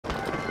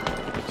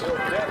Till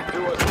death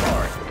do us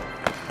part.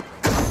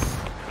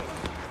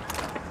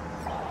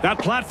 That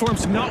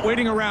platform's not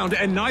waiting around,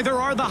 and neither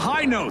are the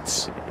high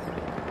notes.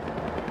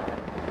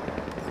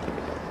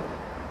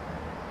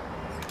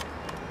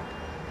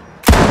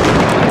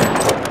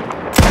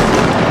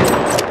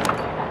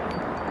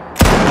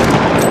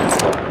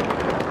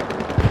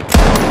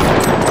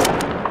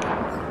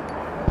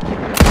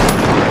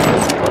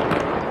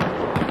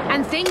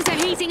 And things are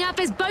heating up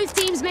as both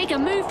teams make a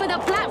move for the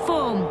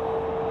platform.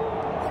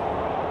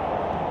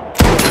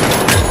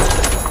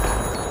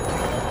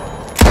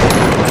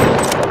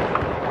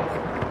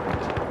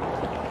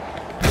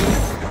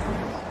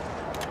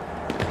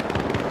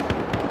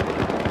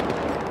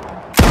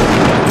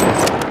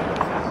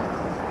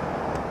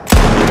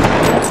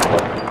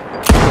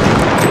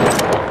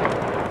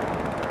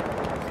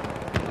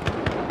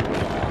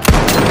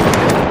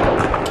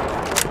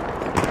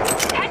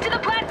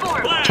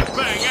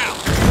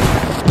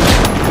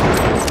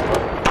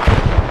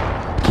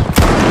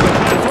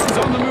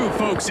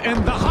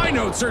 And the high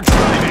notes are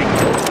driving.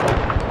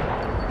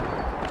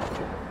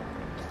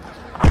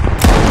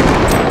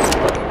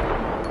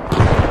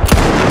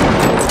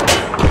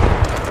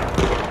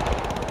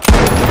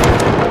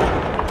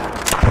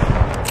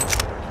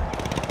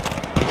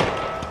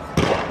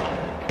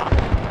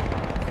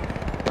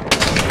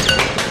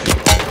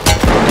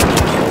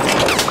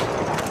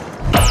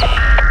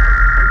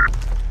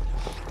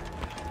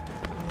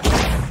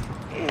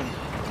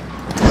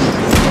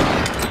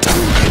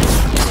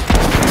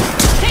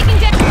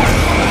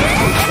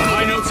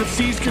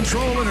 Seized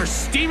control and are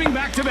steaming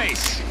back to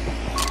base.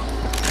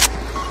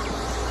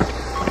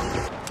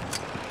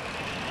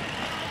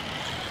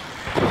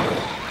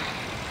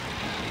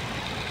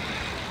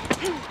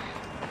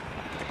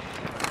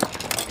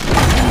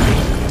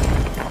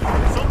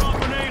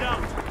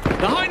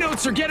 The high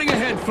notes are getting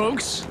ahead,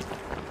 folks.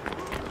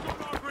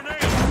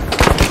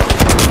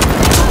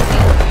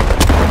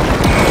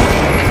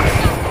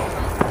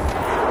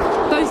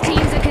 Both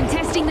teams are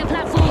contesting the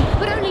platform,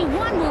 but only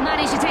one will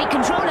manage to take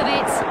control of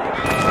it.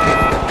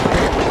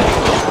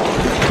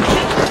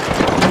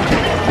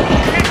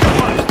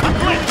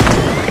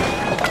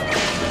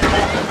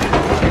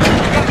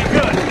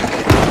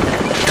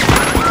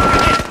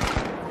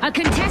 A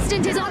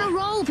contestant is on a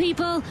roll,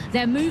 people.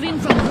 They're moving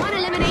from one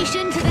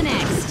elimination to the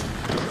next.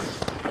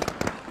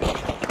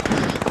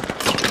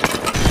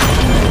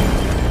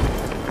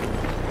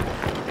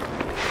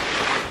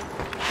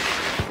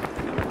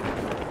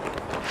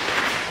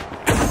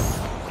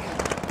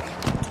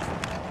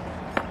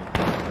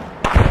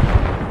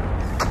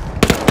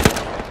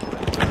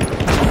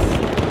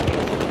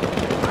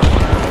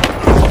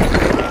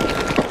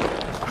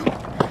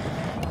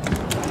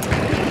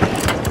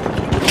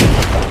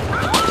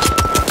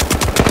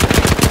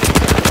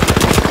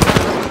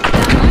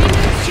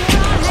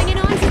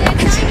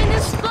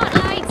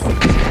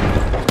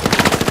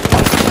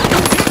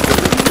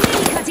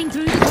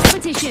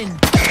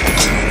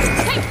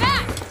 Take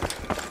that!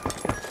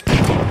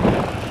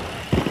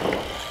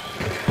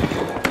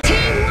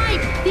 Team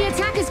wipe! The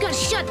attackers got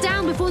shut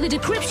down before the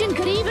decryption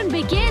could even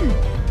begin.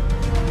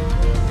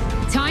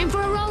 Time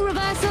for a role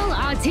reversal.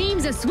 Our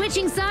teams are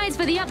switching sides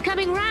for the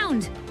upcoming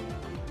round.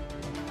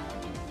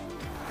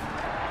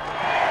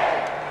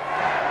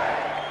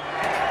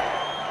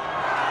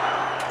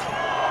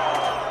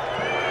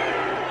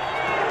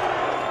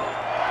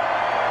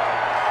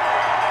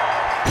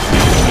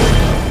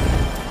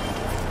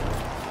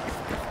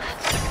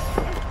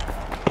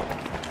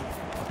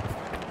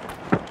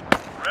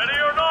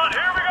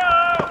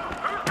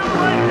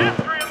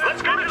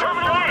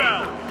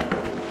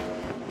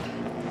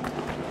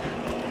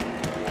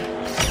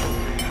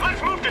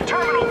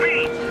 Terminal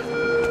B!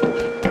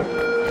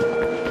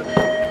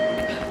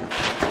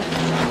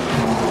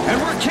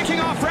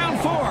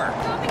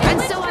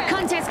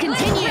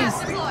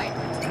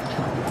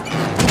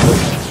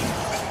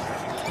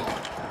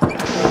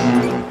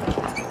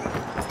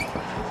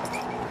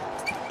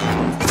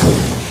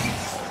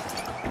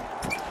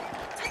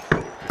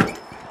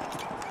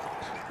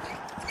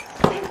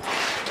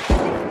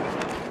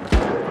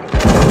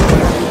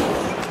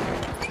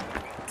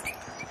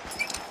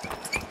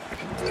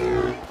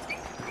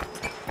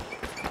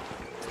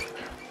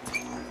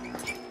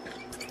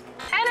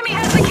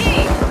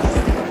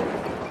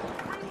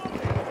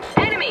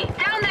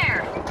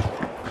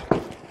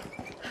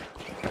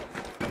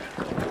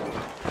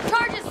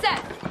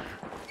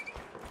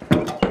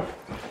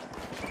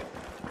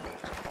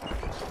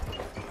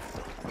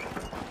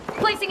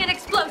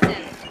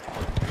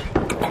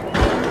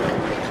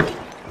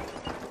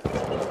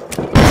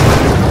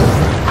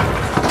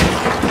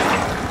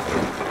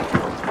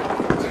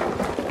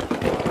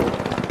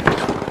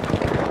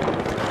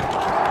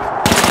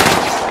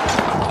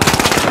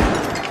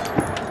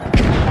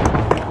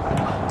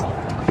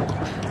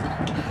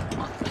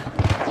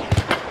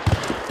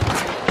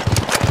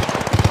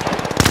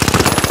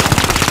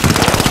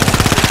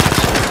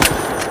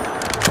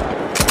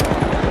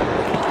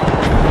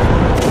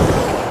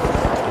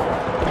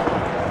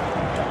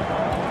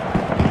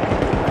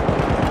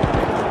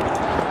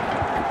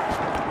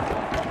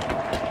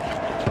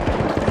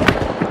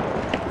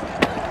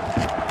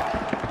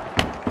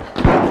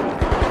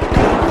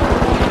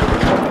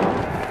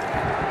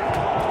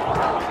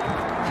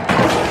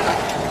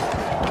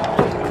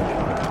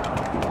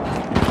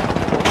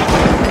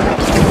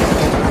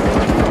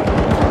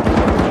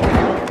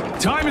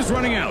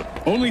 running out.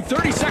 Only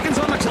 30 seconds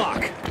on the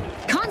clock.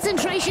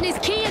 Concentration is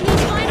key in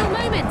these final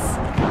moments.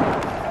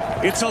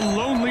 It's a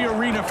lonely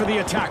arena for the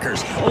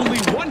attackers. Only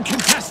one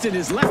contestant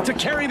is left to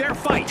carry their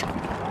fight.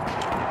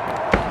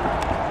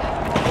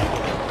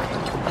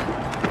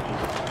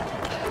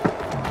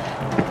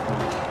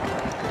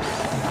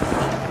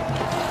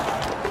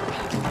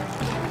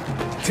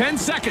 Ten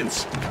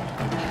seconds.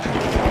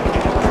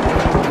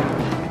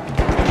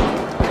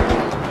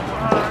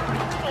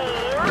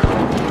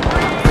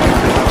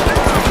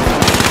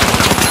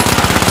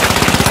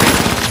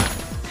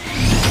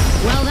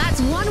 Well,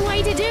 that's one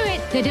way to do it.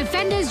 The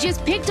defenders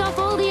just picked off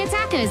all the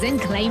attackers and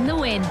claimed the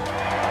win.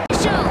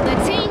 Official, the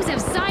teams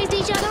have sized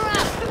each other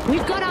up.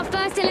 We've got our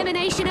first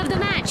elimination of the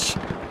match.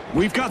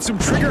 We've got some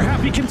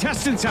trigger-happy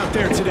contestants out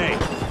there today.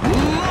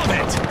 Love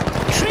it!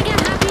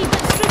 Trigger-happy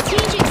but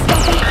strategic,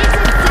 Scotty. It's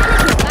a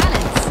delicate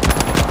balance.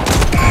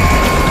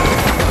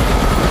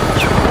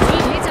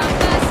 We've hit our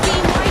first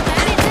team wipe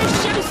and it's a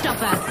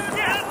showstopper.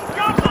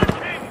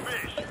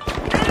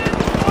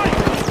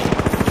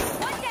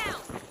 One down.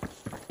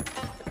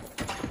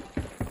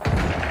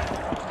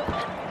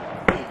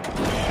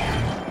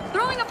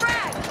 Throwing a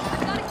frag.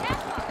 I've got a camp.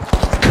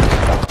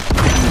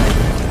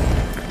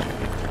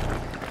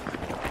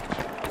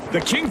 The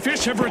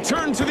Kingfish have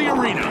returned to the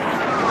arena.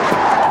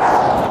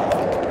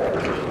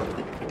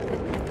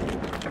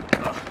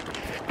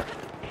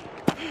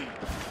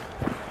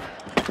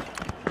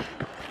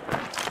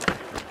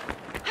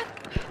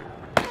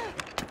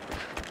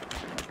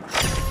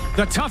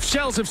 The Tough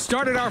Shells have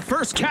started our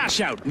first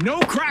cash out. No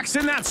cracks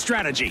in that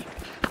strategy.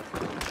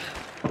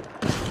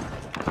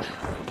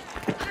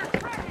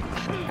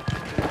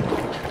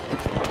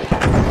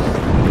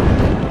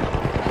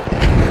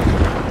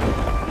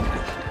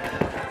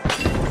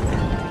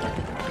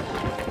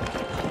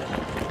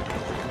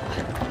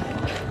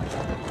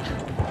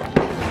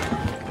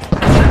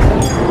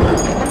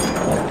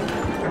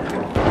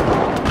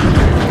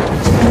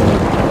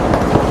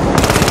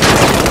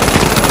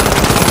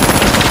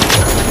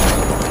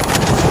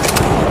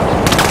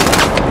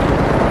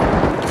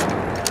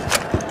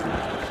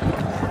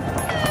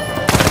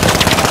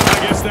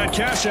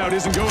 Cash out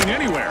isn't going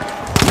anywhere.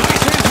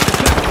 Nice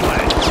anti-step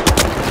play.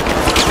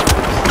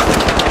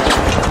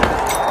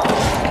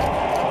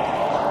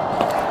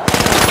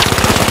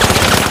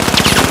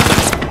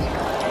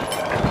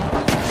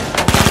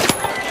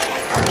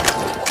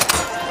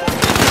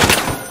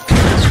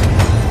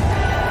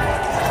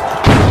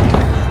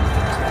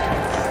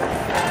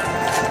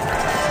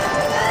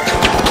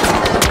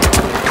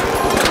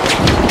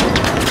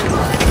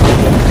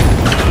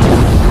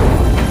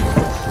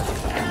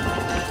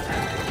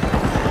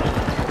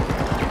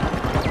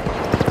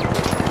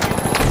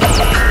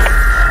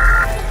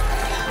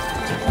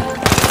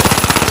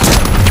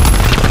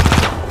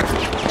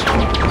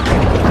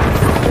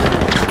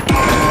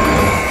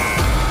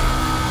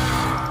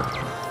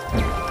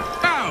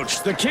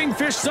 The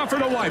Kingfish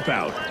suffered a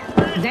wipeout.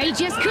 They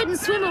just couldn't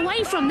swim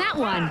away from that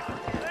one.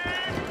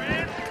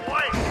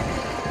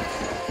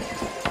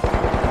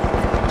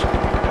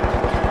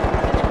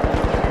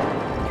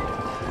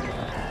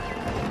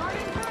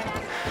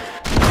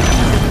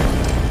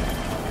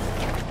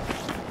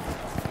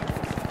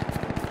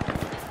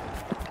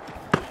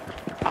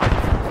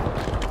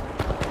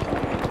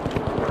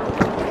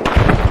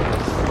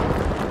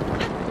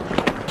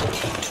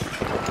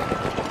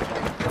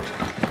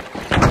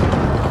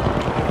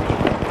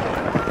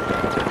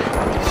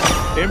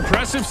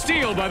 Impressive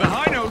steal by the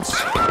High Notes.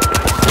 The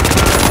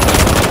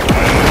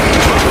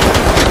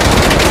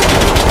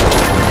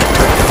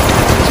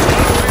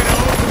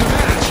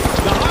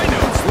High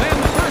Notes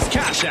land the first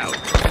cash out.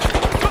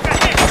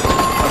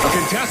 A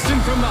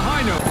contestant from the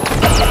High Notes.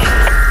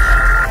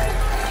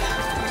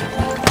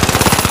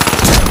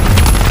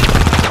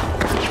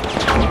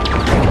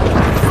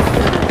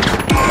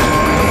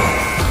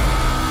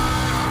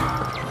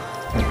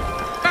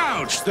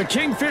 Ouch! The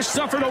Kingfish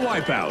suffered a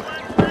wipeout.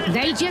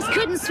 They just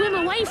couldn't swim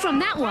away from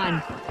that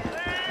one.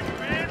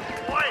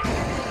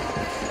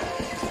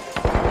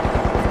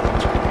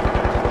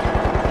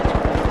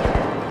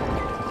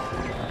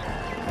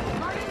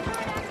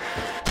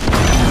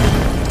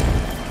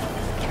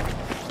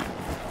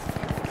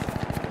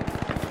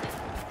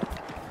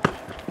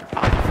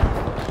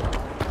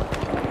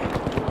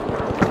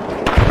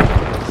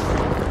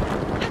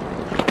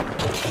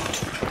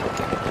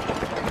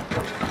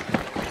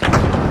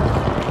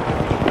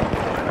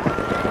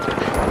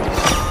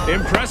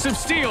 Impressive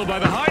steal by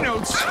the High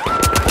Notes. The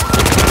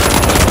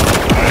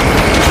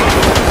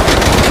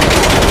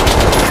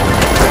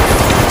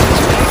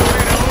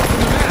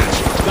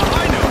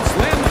High Notes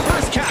land the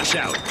first cash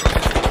out.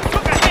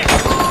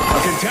 A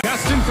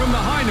contestant from the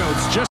High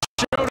Notes just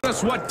showed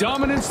us what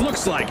dominance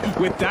looks like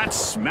with that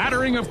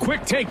smattering of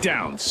quick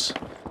takedowns.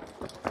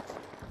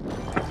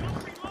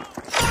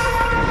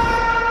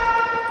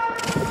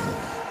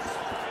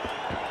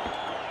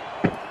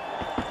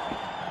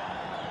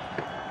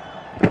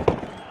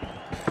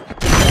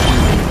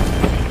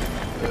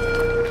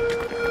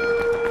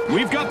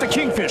 We've got the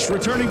Kingfish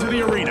returning to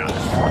the arena.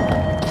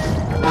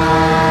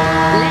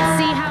 Let's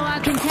see how our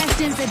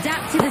contestants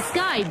adapt to the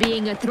sky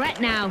being a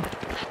threat now.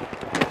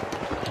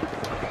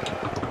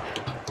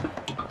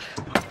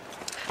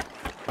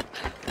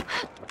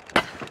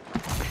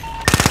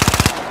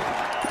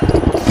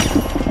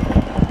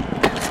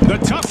 The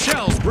tough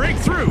shells break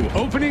through,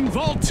 opening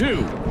Vault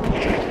 2.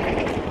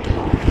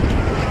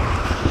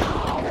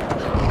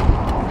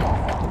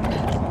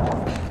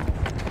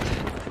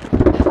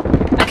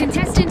 A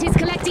contestant is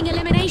collecting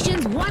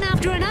eliminations one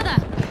after another.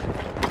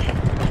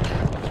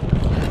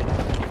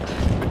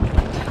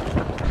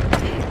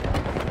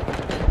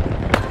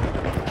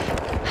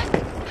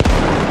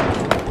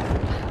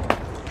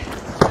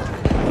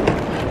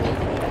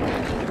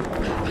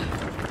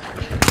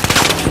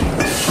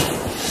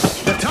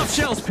 The tough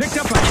shells picked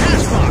up a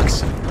cash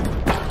box.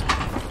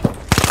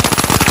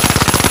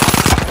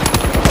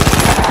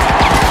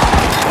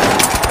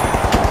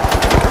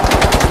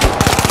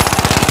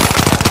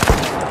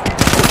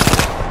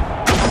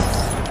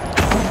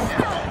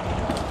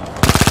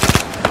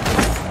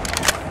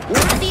 We're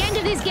at the end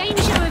of this game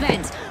show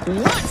event.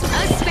 What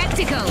a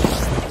spectacle!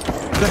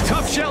 The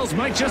tough shells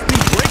might just be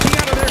breaking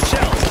out of their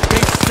shells.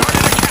 They've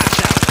started a cash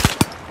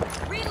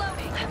out.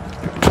 Reloading.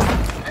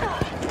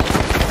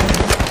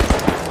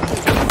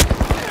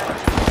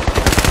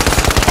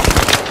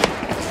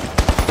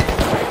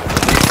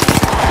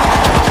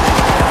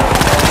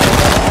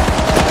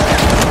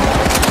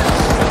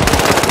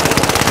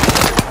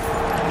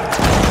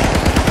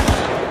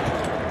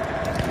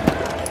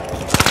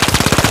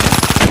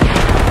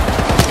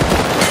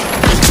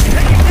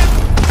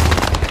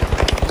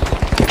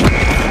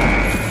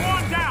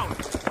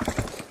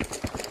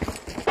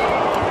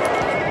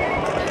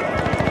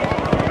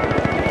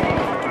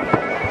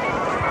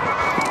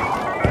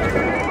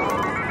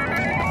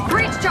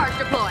 Charge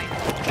deployed.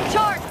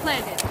 Charge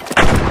planted.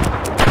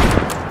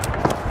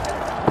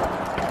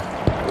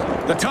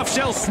 The tough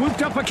shells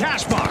swooped up a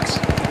cash box.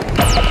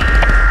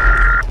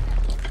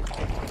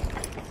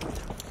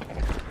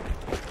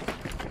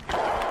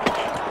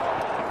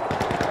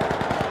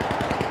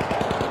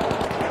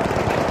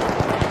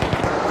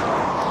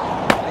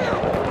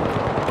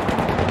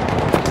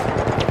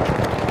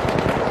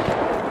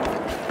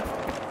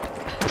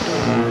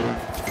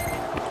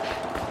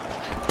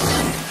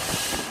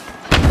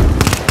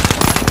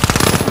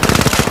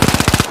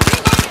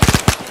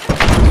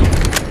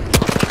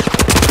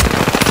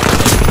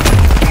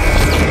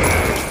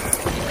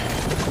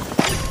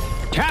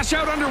 Cash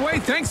out underway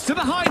thanks to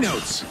the high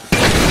notes.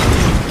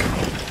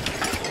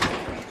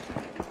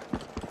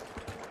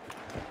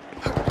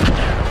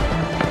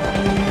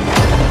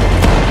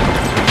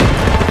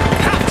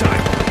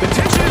 Halftime. The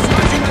tension is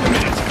rising by the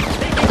minute.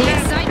 The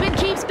excitement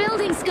keeps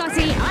building,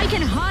 Scotty. I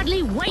can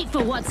hardly wait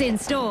for what's in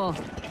store.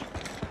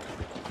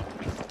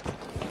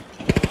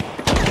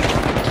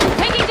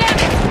 Taking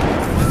damage.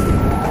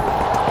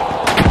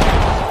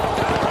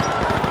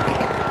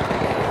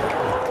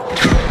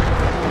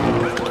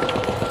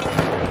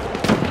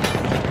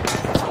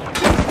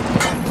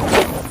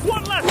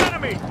 One less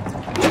enemy.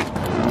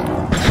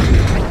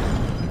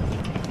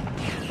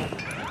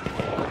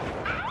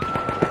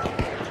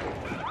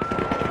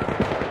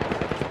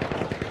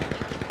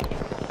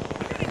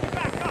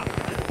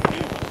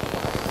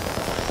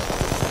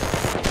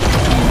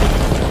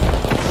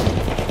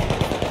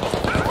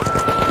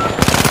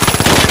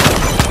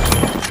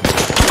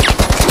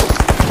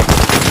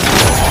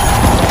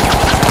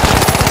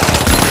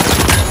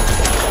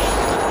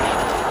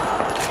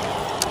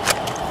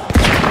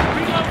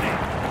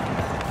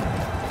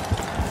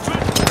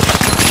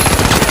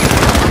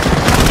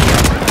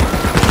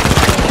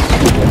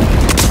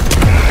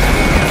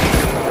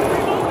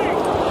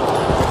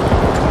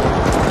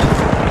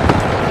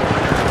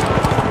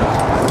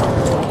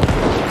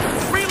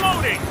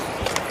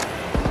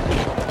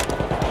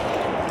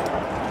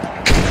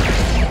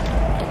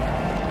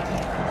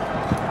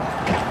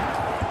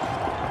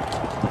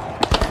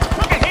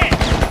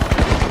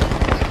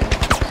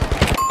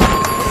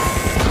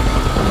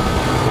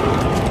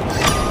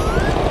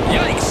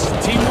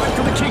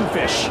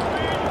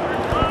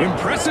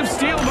 Impressive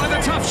steal by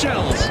the tough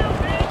shells.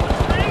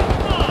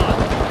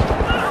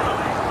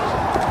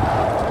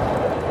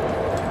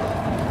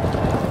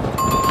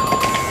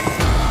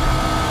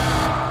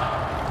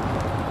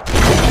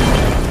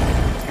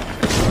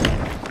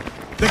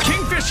 The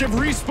Kingfish have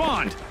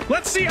respawned.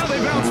 Let's see how they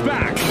bounce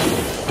back.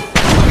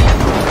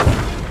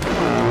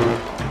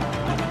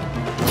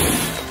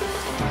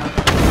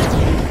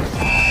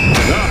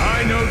 The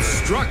high notes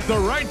struck the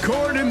right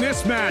chord in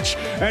this match.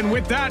 And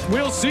with that,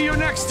 we'll see you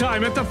next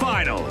time at the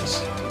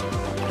finals.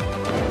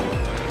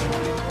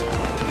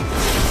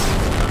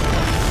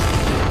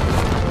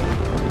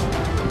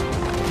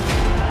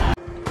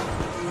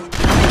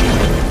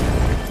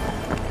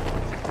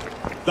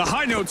 The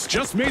high notes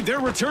just made their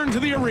return to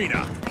the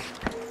arena.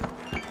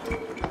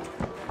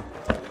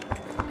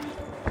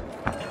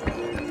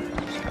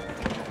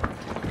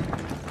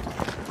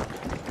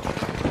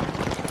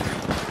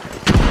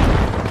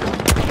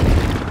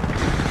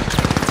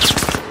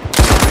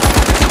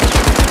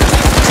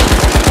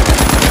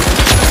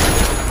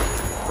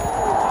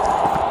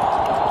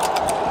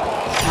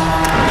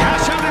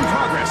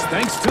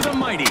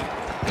 mighty.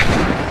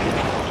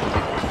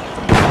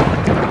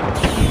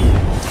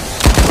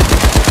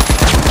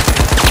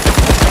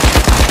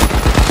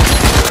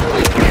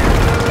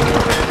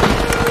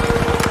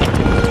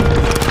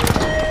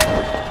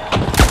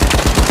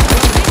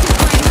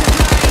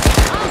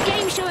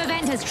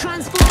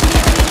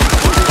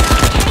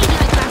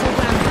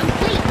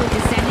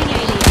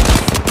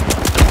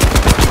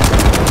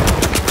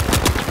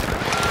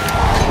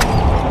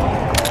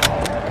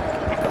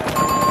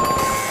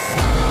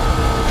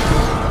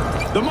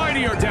 The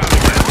mighty are down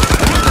again.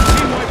 Another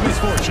team-wide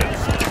misfortune.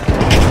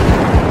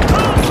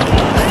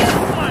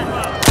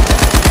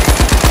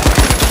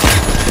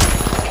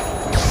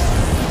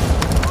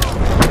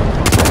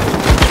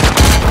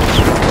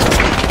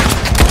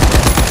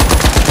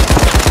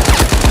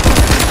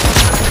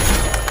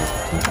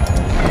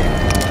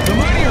 The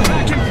mighty are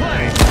back in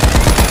play.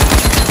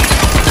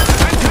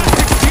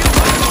 Fantastic steal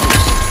by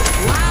Lowe's.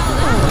 Wow,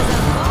 that was a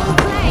bold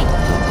play.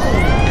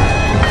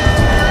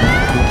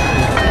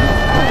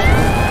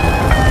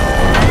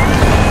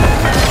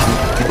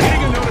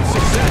 Getting a note of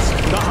success.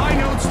 The high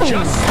notes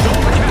just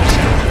stole the cash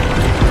out.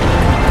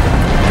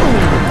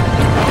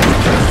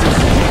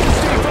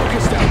 Stay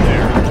focused out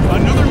there.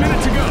 Another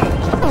minute to go.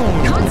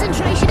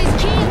 Concentration is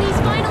key in these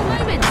final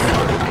moments.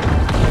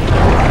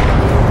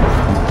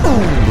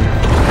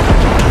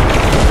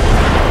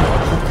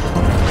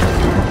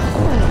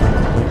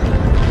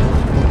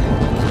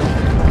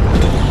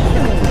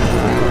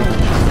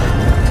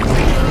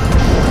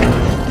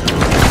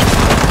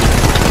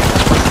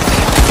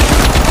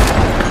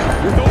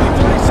 With only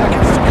 30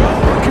 seconds to go,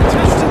 our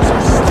contestants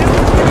are still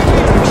in the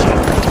action.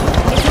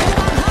 It's all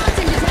about heart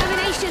and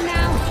determination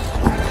now.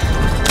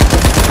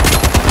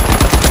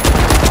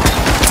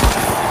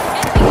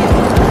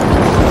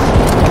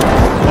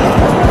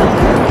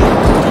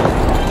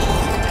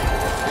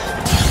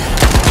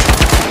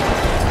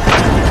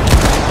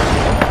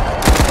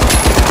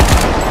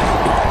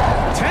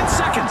 10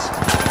 seconds.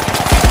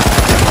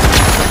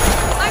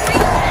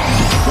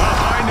 The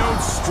high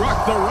notes struck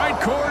the right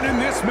chord in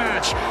this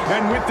match.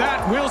 And with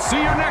that, we'll see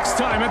you next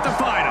time at the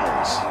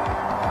finals.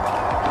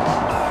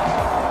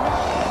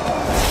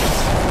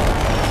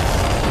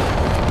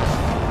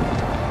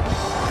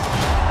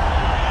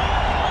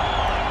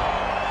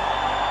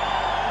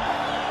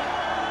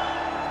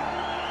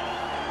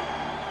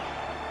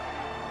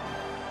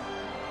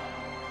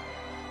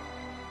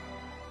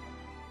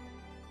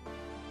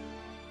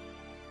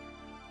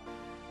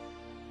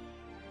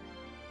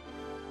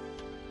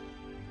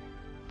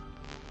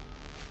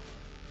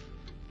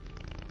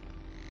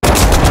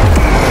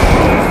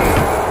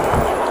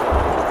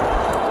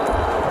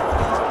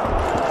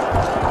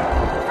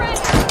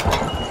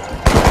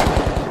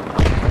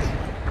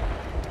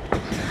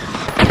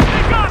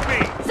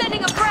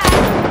 Sending a frag.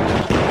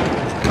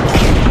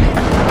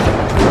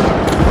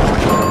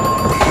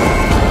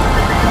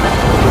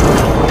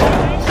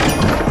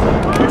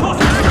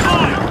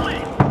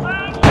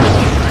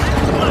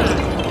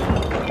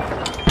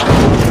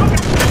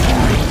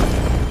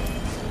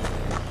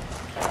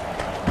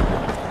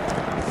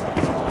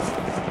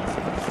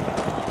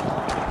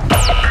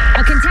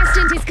 A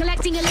contestant is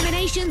collecting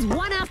eliminations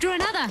one after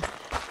another.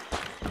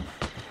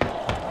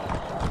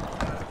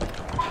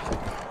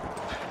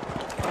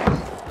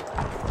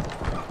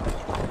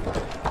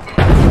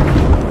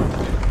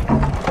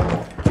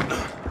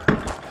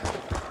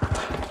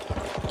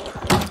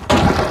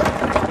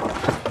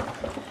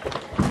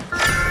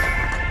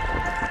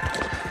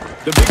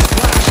 The big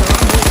splash are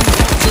on both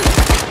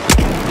teams.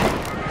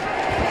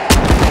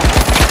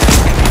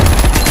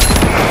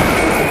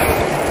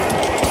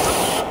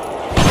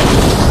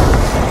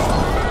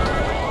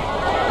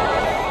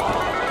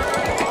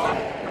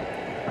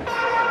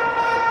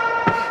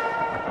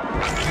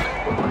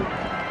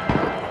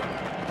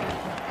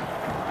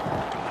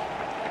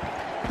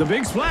 The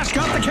big splash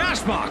got the cash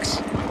box.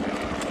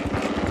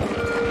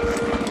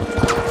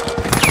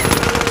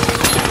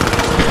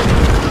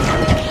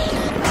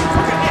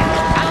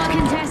 Our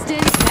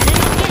contestants better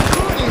not get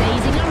caught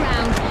lazing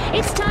around.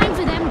 It's time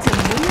for them to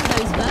move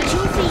those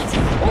virtual feet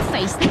or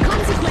face the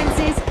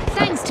consequences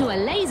thanks to a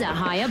laser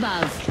high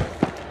above.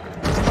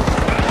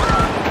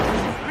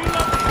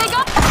 They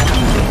got.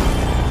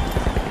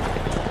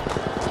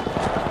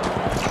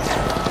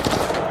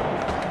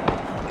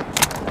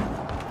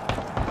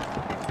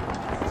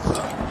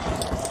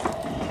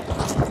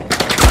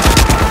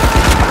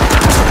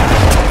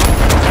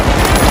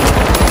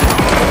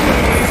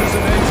 Laser's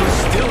event is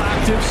still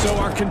active, so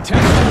our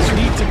contestants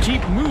need to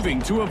keep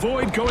moving to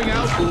avoid going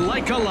out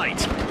like a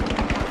light.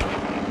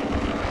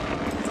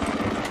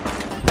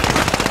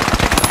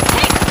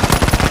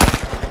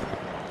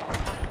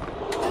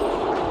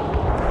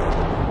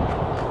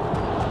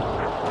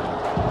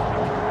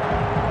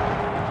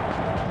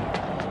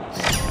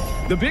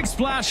 The big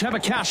splash have a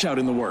cash out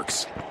in the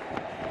works.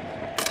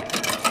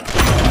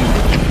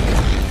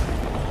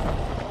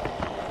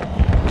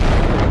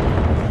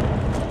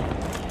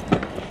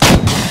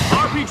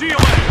 RPG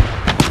away!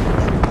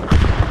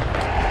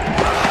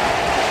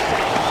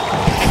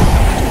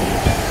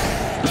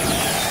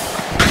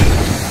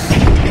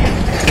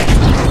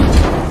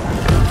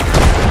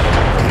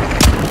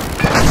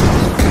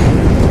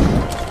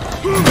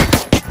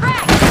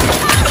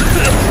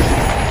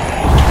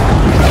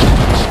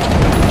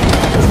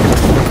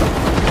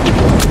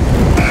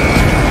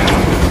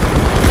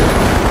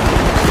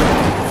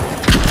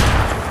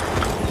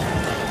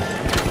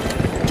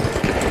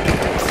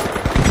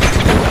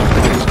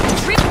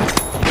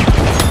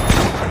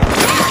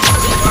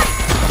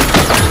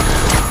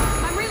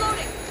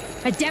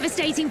 A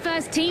devastating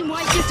first team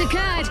wipe just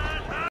occurred.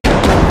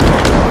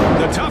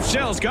 The tough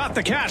shells got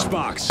the cash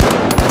box.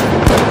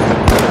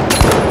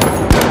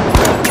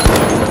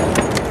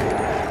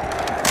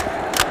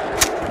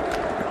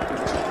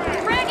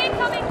 Frag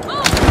incoming!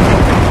 Move!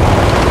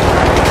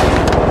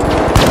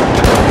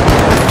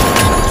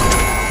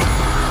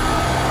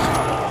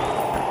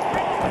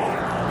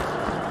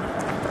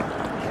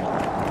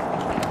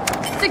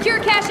 Secure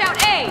cash out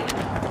A!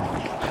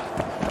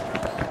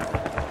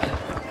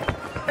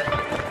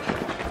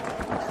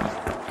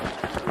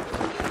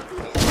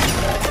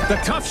 The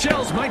tough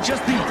shells might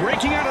just be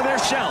breaking out of their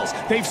shells.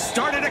 They've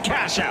started a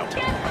cash out.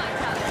 Screwing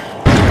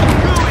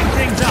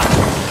things up.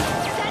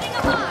 Setting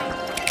a mine!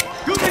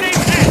 Grenade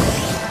set.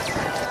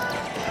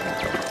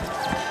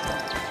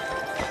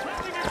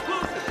 Planting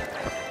explosive.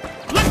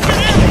 Let's get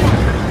in.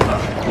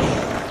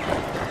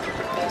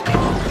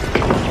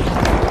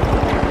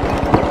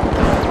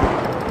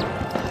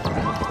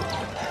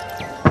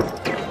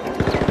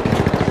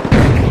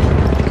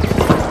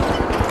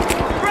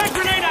 Frag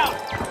grenade out.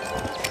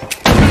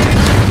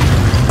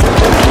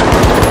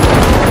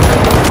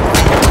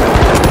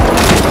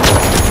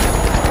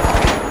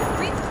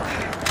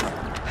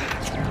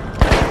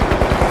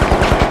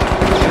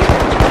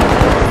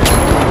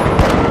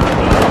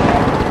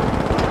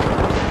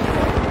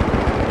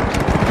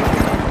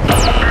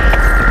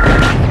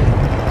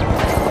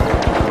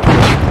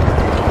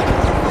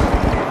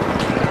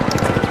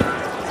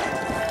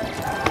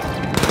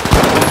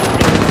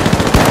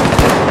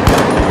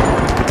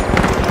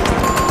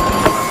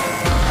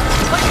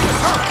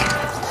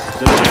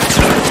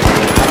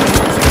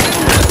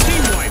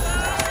 Team wipe.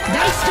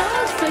 They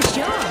stalled for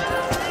sure.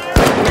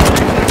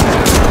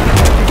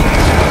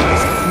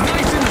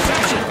 Nice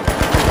interception.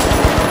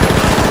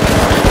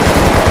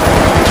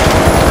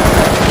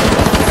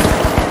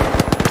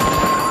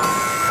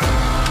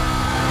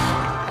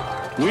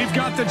 We've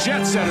got the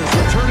jet setters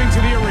returning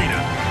to the arena.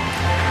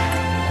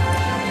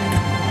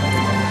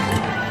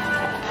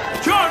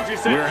 Charge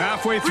yourself. We're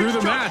halfway through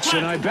the match,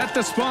 and I bet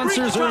the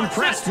sponsors are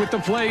impressed with the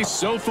play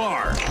so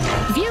far.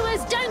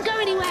 Viewers, don't go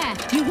anywhere.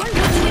 You won't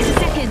want to miss a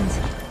second.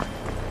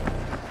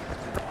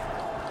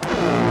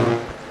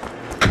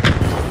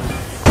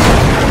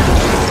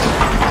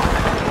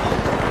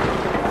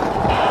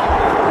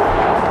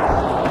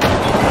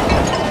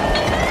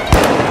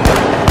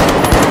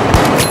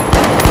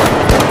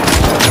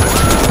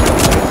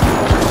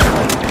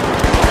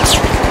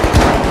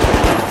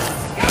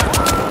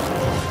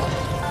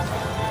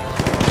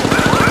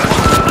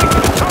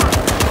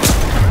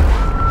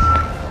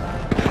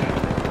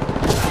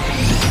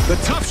 The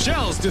tough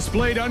shells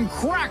displayed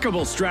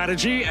uncrackable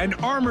strategy and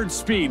armored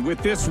speed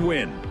with this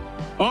win.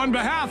 On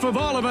behalf of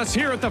all of us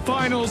here at the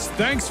finals,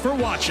 thanks for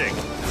watching.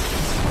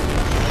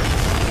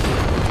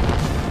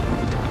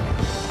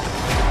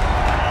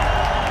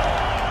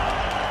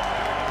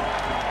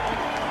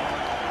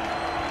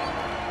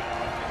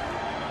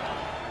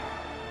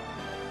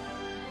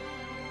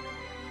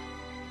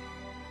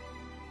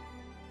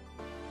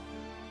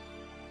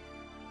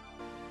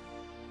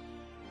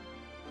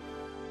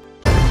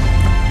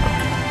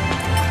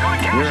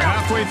 We're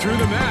halfway through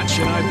the match,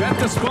 and I bet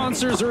the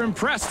sponsors are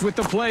impressed with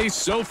the play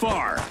so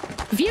far.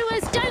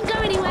 Viewers, don't go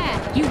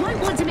anywhere. You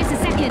won't want to miss a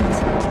second.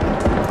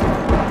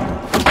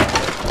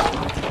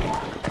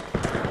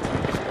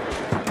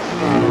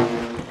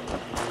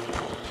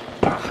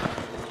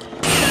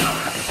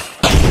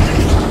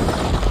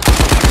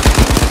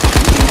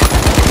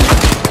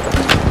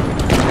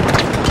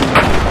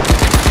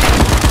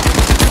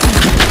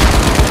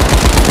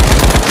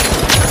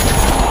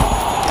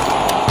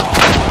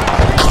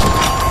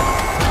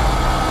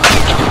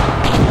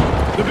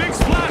 The big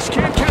splash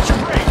can't catch a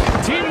break.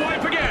 Team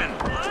wipe again.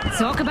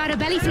 Talk about a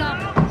belly flop.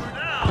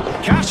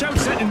 Cash out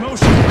set in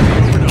motion by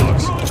the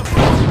Overdogs.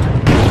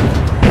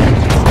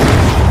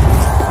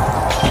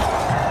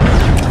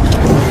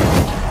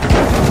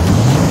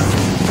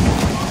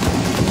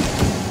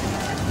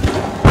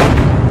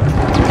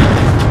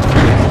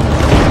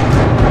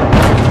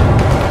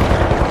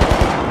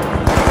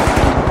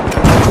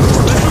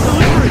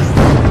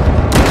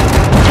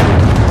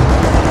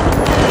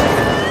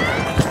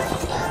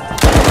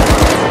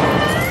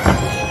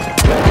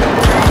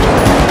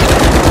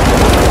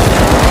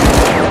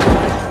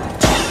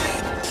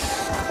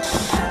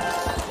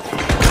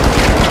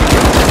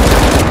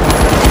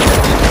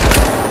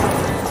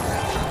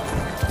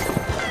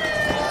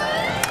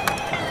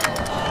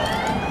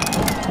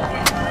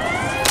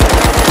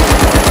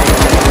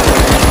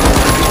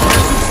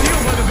 Steal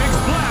by the big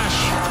splash.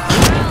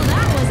 Well,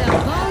 that was a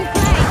bold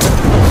play.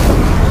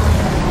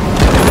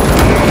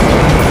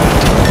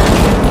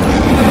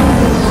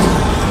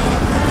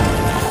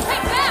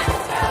 Take that!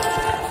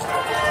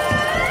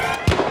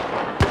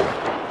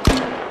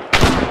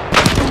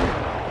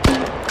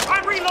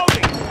 I'm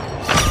reloading.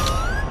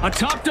 A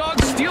top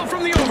dog steal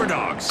from the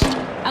Overdogs.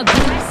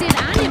 Aggressive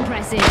and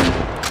impressive.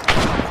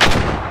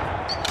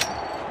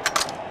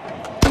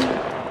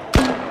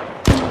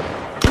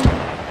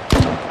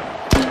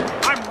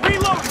 I'm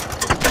reloading.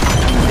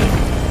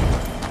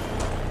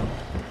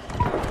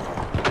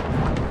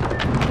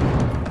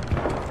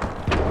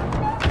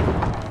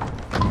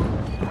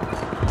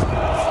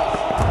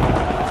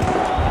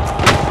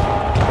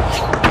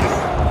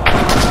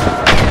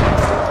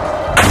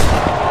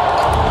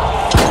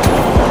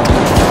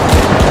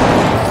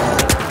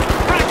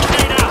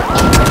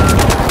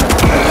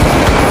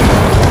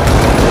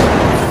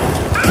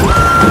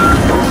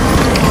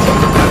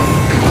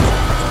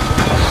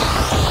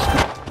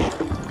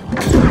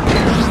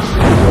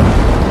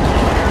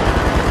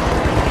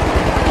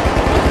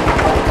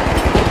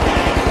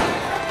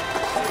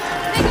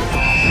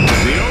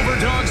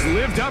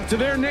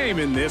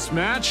 this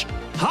match,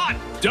 hot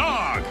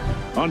dog!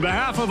 On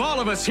behalf of all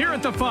of us here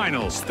at the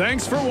finals,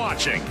 thanks for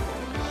watching.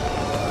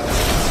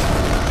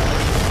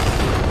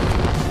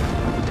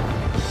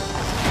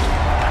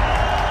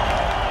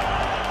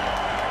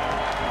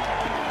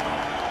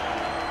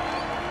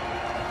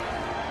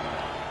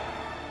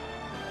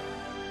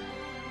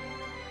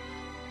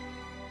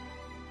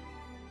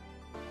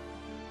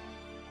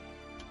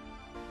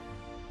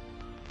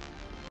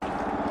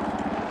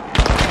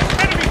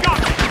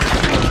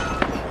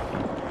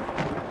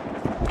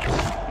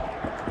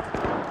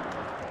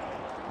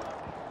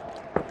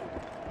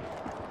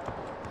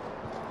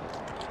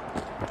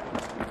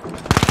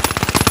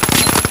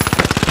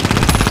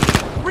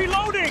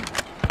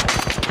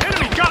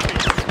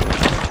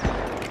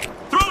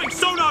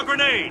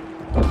 Grenade!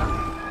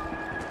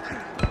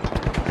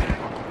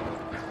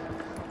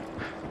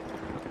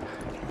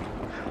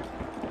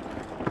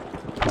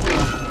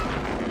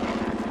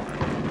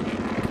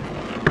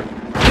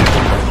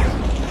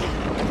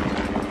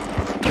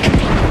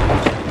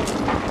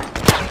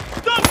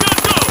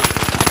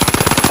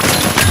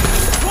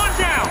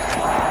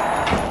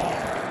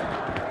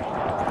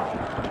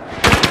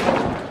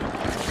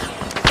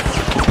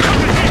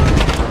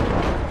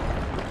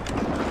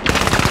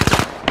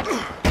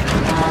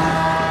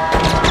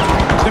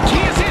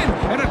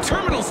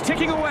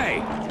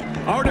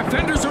 Our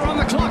defenders are on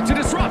the clock to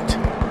disrupt.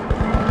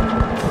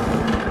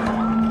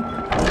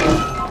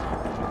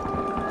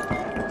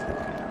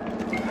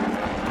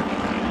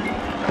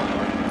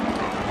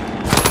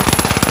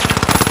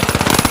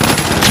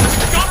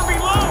 Gotta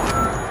reload!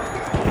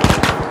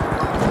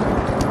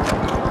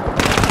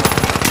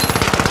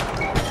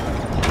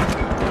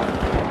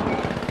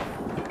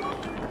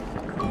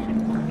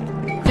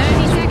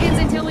 "30 seconds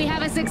until we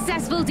have a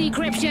successful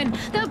decryption.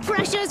 The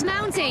pressure's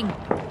mounting."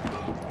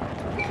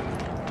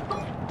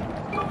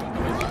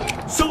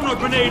 Sonar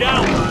grenade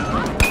out!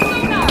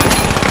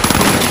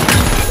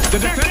 The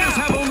defenders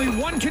have only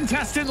one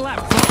contestant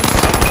left,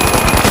 folks.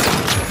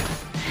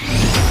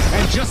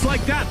 And just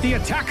like that, the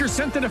attackers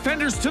sent the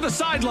defenders to the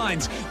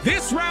sidelines.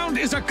 This round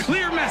is a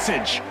clear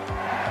message.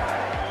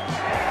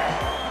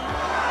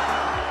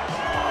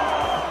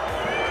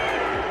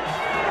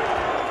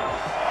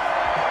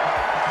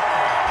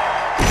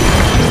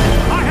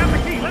 I have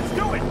the key, let's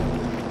do it!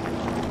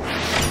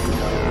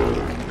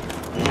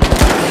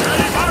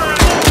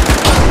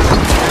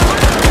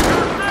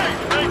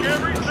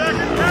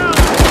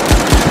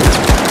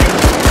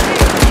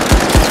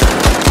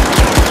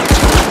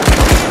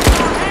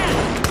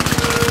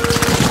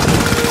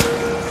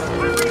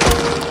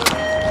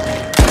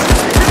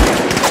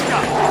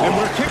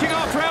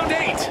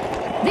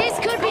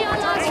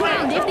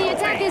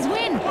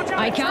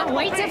 I can't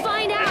wait to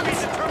find out!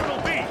 Enemies at Terminal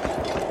B!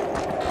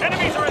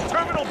 Enemies are at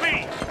Terminal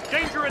B!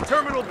 Danger at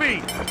Terminal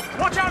B!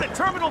 Watch out at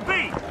Terminal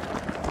B!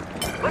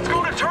 Let's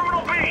go to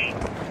Terminal B!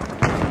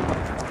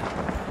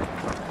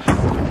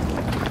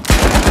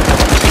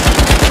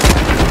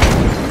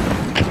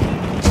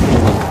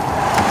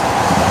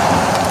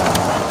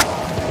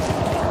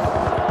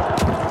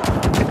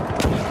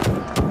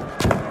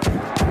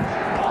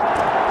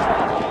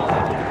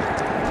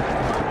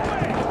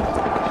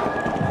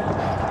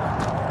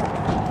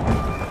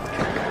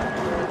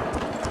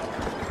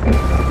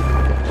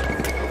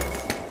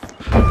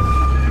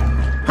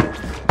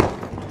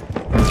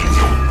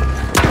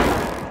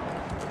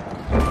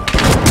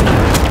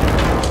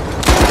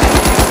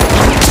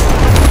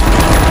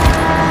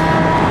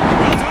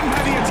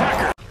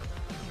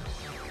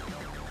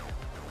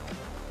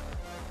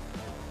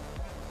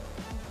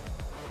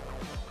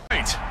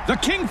 The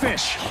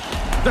Kingfish,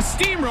 the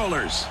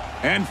Steamrollers,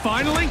 and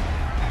finally,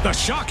 the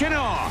Shock and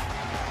Awe.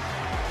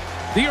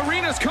 The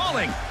arena's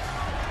calling.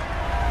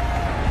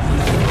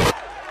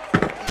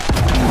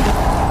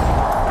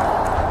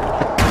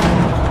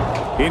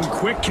 In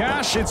Quick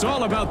Cash, it's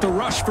all about the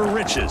rush for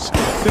riches.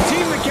 The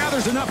team that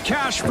gathers enough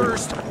cash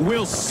first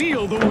will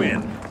seal the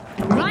win.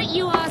 Right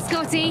you are,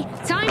 Scotty.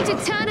 Time to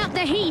turn up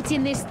the heat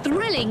in this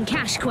thrilling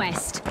cash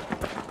quest.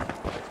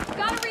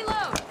 Gotta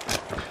reload.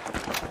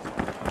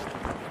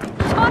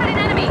 Spotted an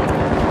enemy.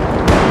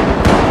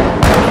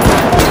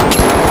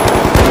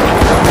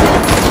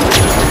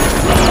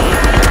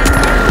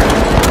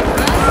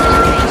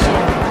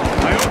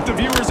 I hope the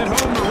viewers at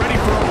home are ready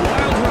for a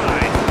wild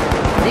ride.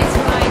 This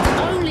ride's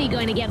only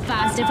going to get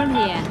faster from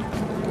here.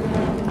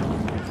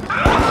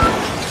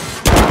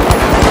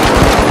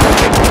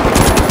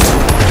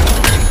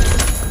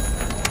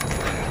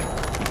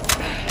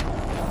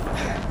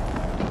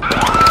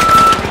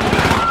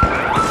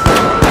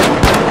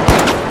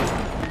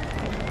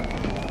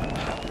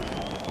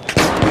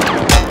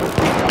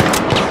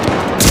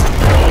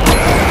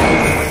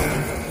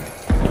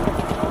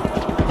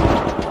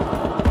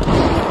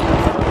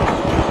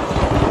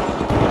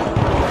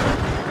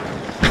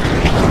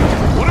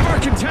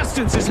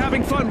 Is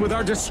having fun with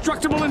our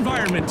destructible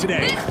environment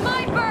today. This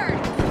might burn.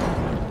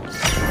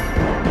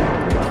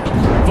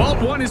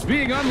 Vault 1 is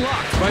being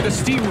unlocked by the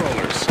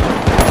Steamrollers.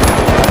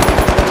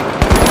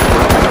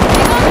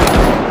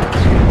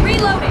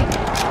 Reloading.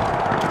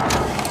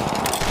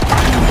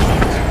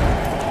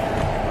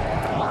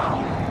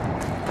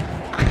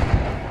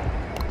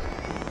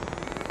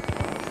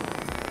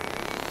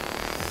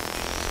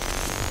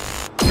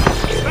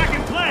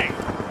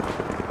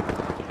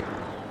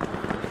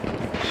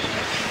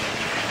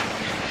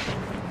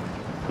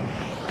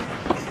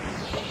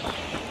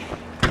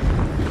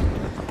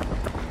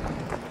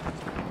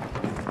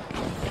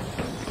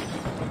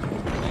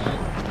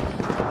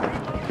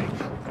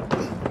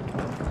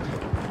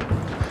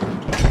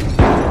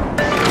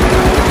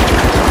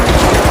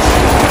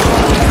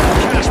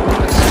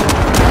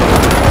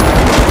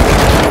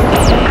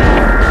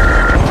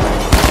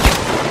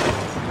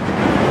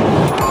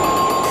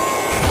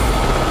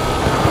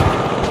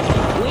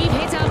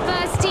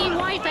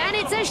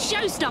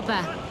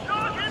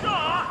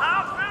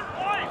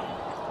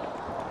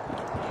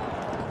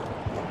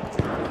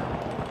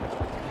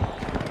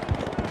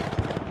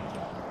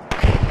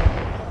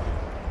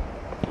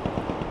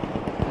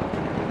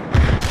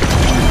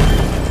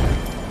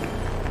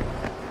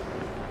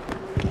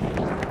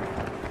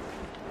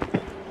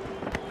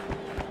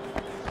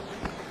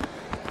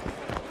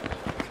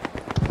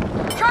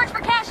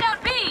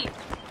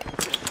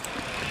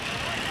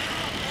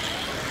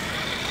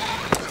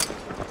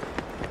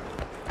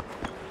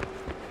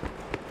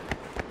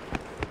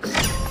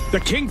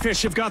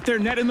 Kingfish have got their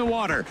net in the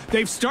water.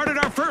 They've started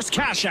our first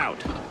cash out.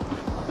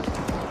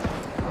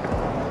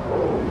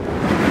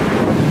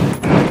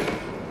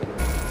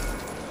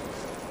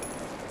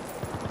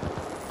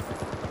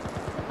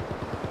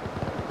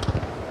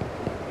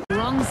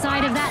 Wrong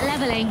side of that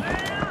leveling.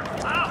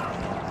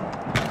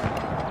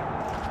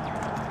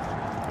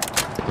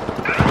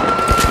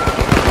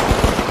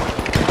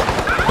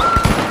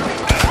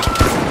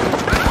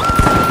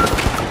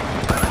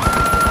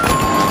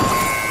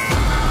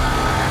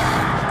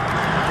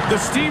 The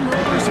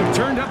steamrollers have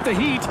turned up the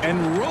heat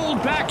and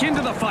rolled back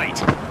into the fight.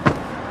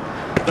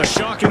 The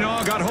shock and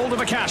awe got hold of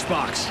a cash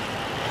box.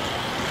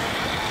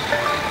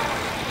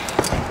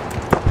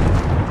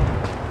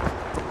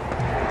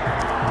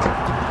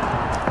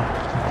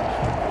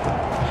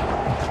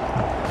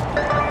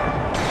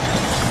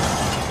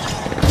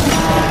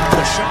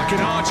 The shock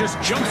and awe just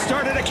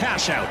jump-started a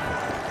cash out.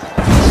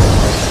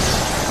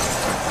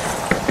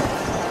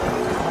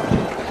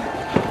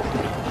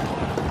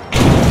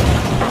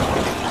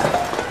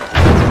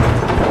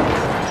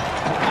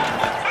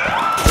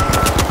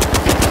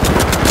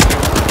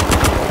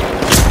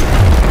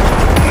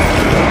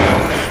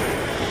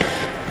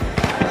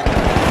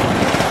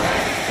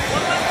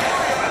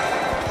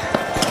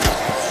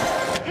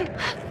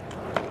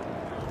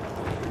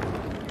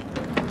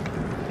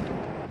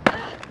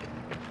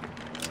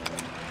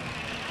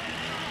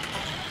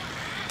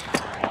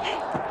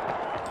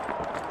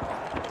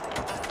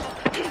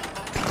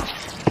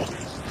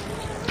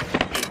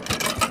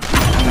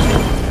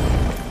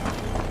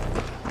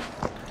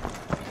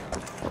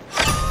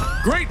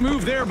 Great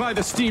move there by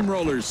the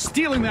steamrollers,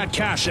 stealing that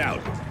cash out.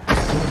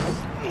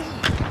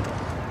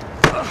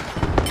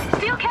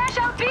 Steal cash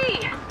out B!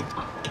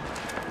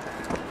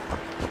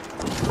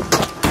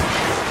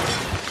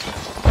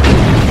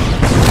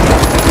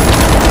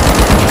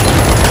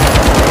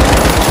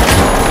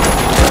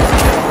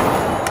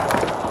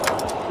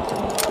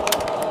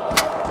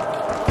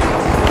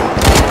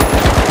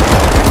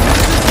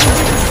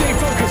 Stay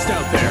focused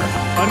out there.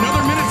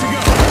 Another minute to go.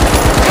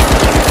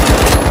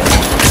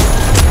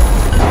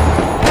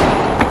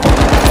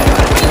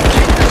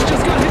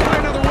 Just got hit by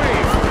another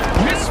wave.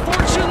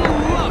 Misfortune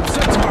loves a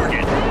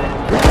target.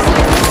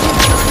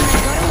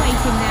 Got away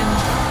from them.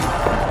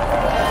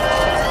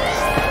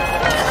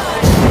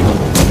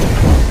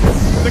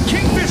 The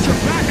Kingfish are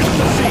back on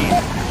the scene.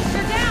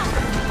 They're down!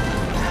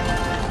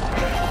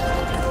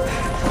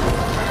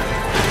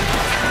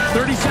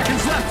 30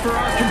 seconds left for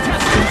our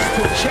contestants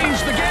to change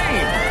the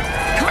game.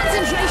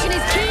 Concentration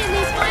is key in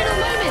these final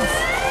moments.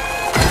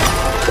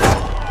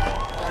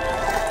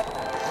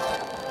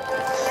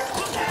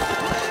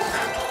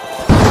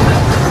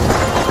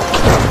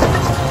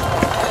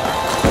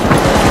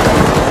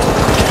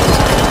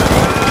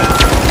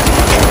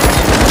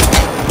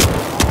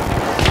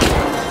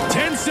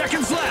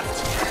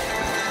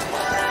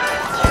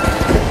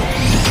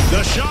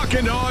 The shock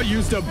and awe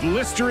used a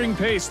blistering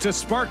pace to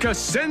spark a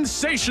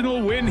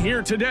sensational win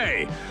here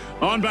today.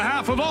 On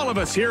behalf of all of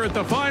us here at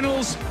the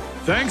finals,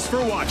 thanks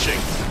for watching.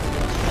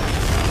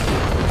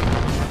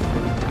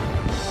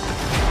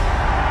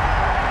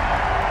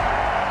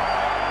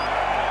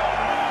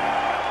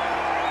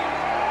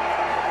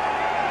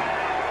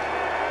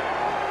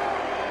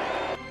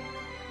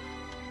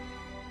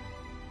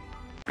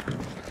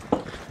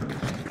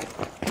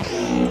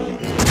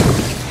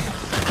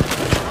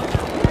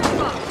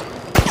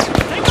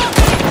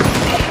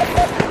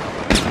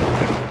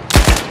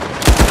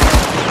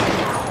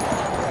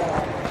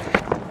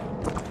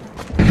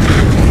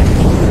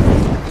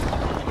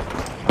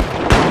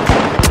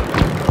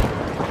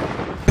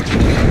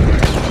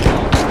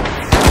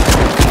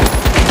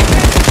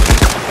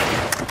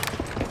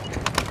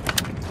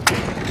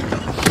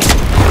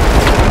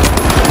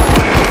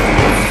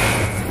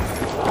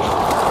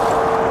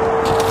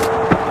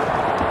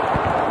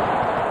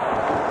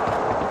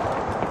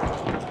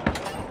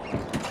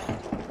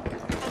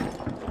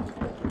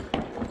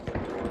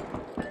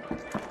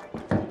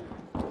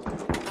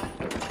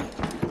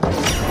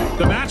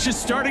 The match is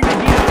starting to heat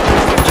up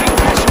as the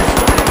Kingfish is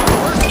starting our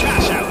first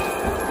cash out.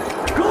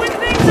 Cooling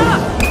things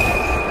up!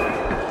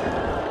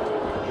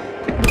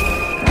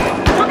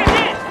 Look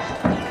ahead!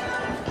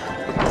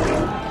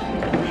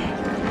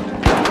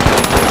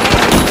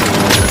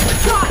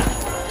 Got him!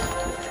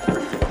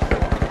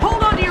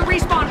 Hold on to your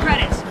respawn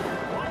credits!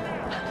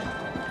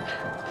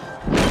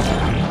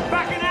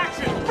 Back in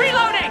action!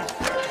 Reloading!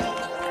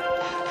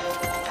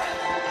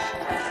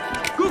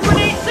 Good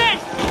grenade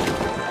sent!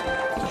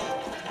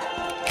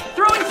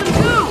 Throwing some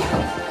goo!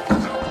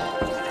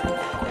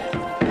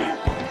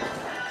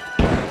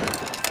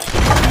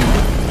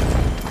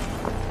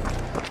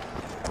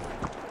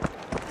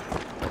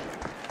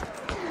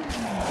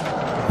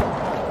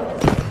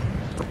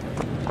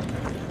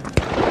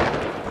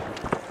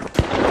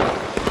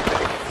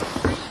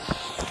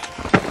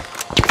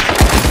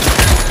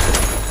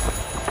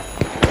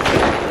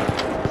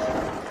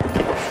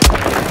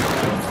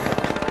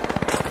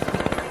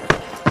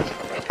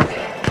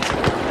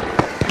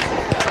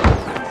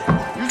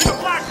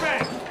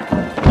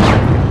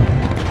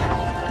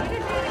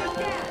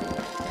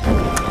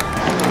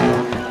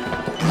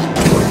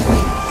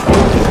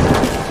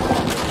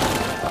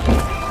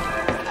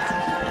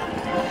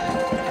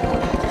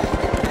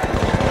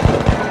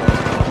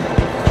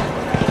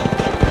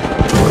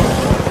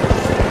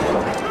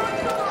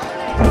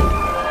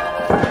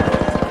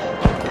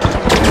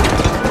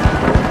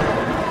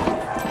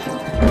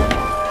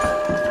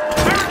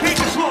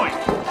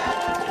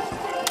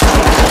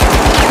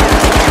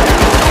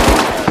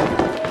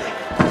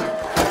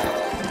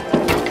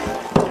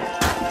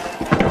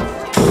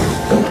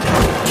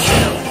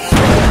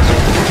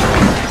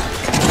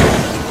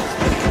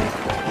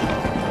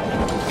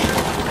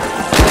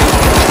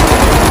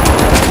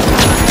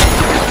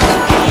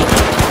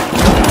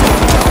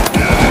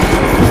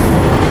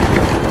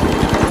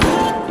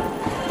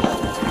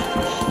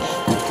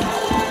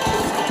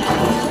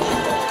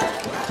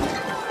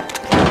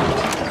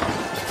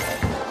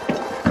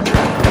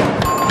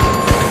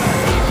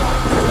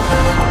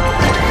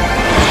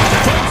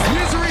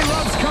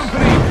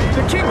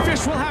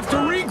 will have to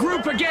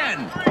regroup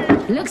again.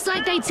 Looks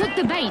like they took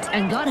the bait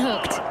and got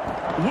hooked.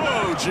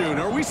 Whoa, June,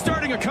 are we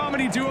starting a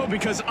comedy duo?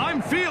 Because I'm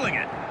feeling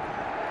it.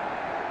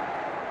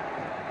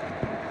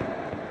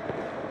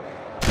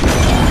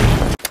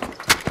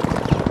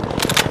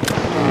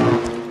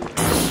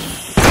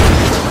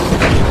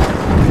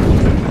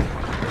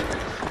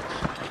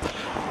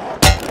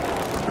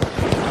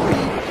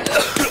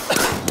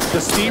 The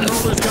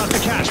steamroller's got the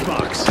cash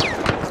box.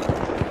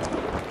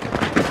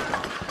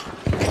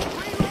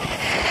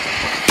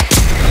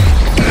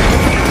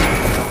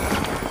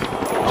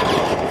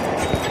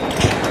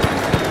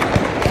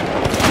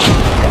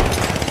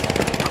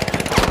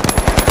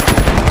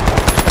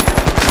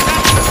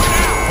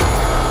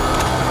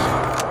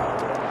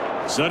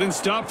 Sudden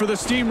stop for the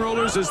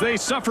steamrollers as they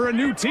suffer a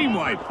new team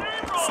wipe.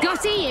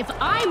 Scotty, if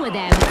I were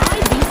them,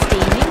 I'd be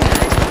steaming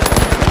mad.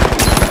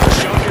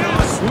 Shock and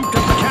awe swooped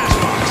up the cash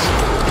box.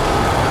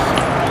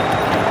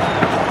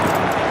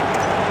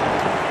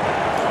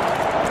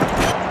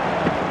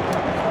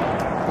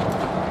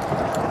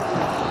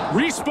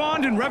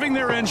 Respawned and revving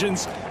their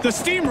engines, the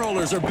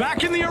steamrollers are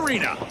back in the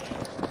arena.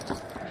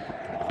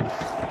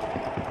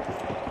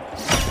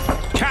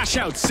 Cash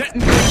out set in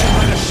motion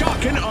by the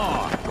shock and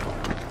awe.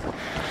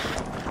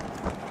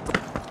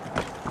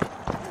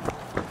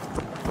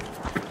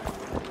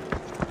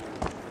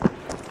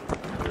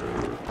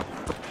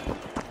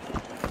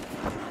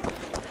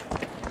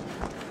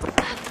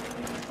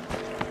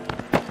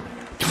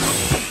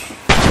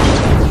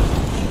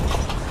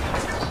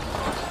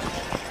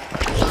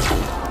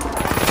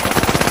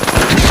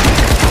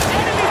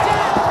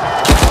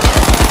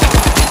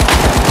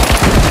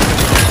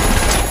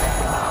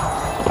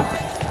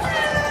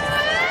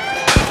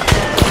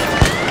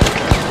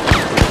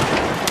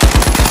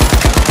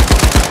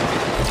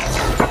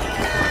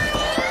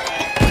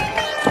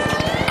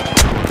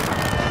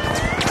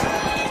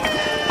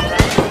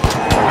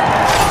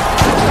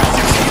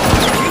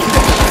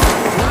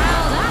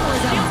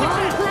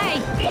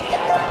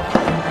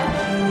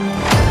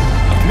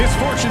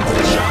 Misfortune for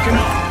the shock and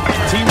awe.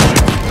 Team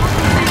wipe.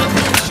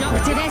 Shock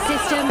to their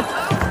system.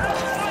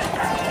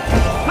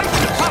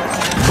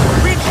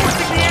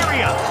 Reinforcing the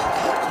area!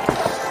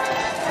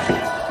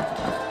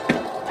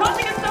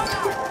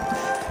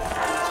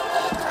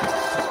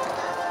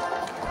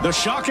 The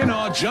shock and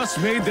awe just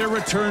made their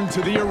return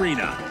to the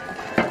arena.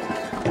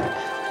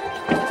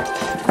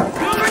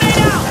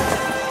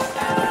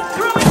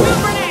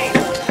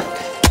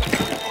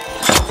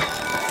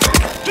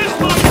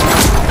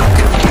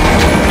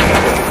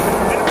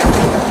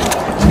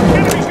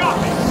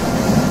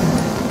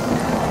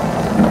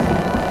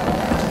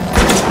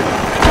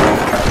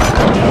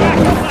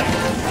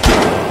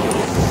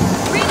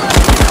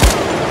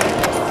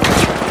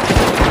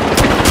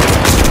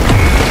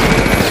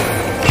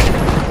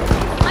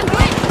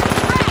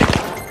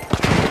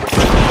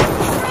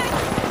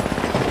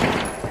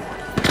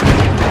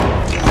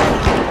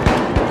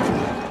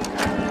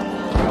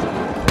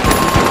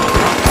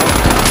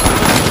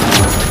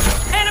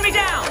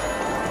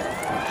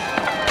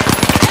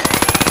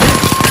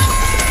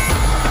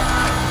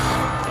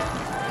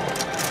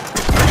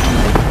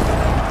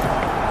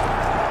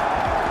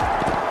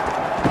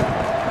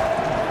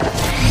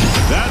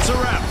 That's a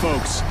wrap,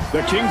 folks.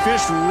 The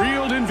Kingfish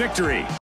reeled in victory.